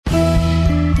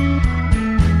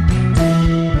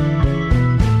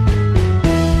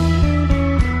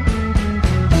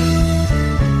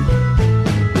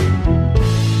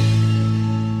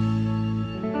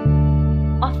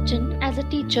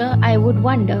I would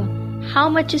wonder, how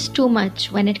much is too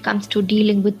much when it comes to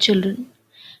dealing with children?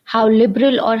 How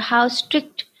liberal or how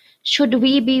strict should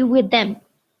we be with them?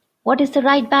 What is the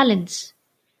right balance?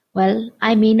 Well,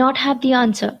 I may not have the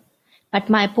answer, but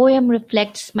my poem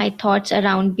reflects my thoughts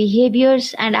around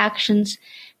behaviors and actions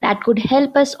that could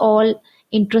help us all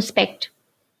introspect.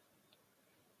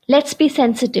 Let's be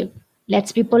sensitive.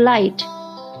 Let's be polite.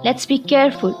 Let's be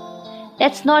careful.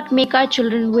 Let's not make our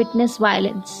children witness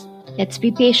violence. Let's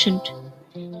be patient.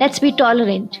 Let's be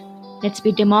tolerant. Let's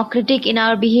be democratic in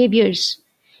our behaviors.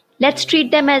 Let's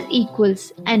treat them as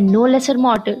equals and no lesser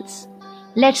mortals.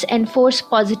 Let's enforce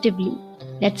positively.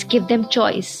 Let's give them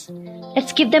choice.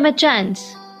 Let's give them a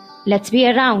chance. Let's be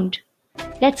around.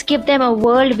 Let's give them a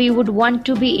world we would want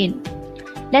to be in.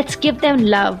 Let's give them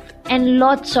love and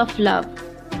lots of love.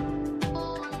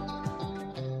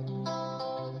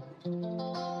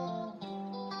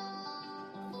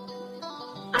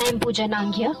 I am Pooja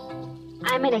Nangia.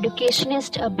 I am an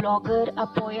educationist, a blogger, a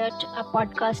poet, a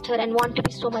podcaster, and want to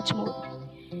be so much more.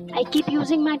 I keep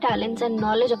using my talents and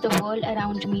knowledge of the world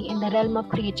around me in the realm of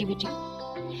creativity.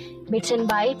 Bits and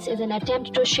Bytes is an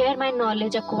attempt to share my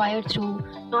knowledge acquired through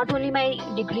not only my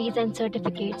degrees and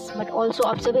certificates, but also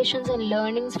observations and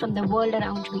learnings from the world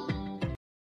around me.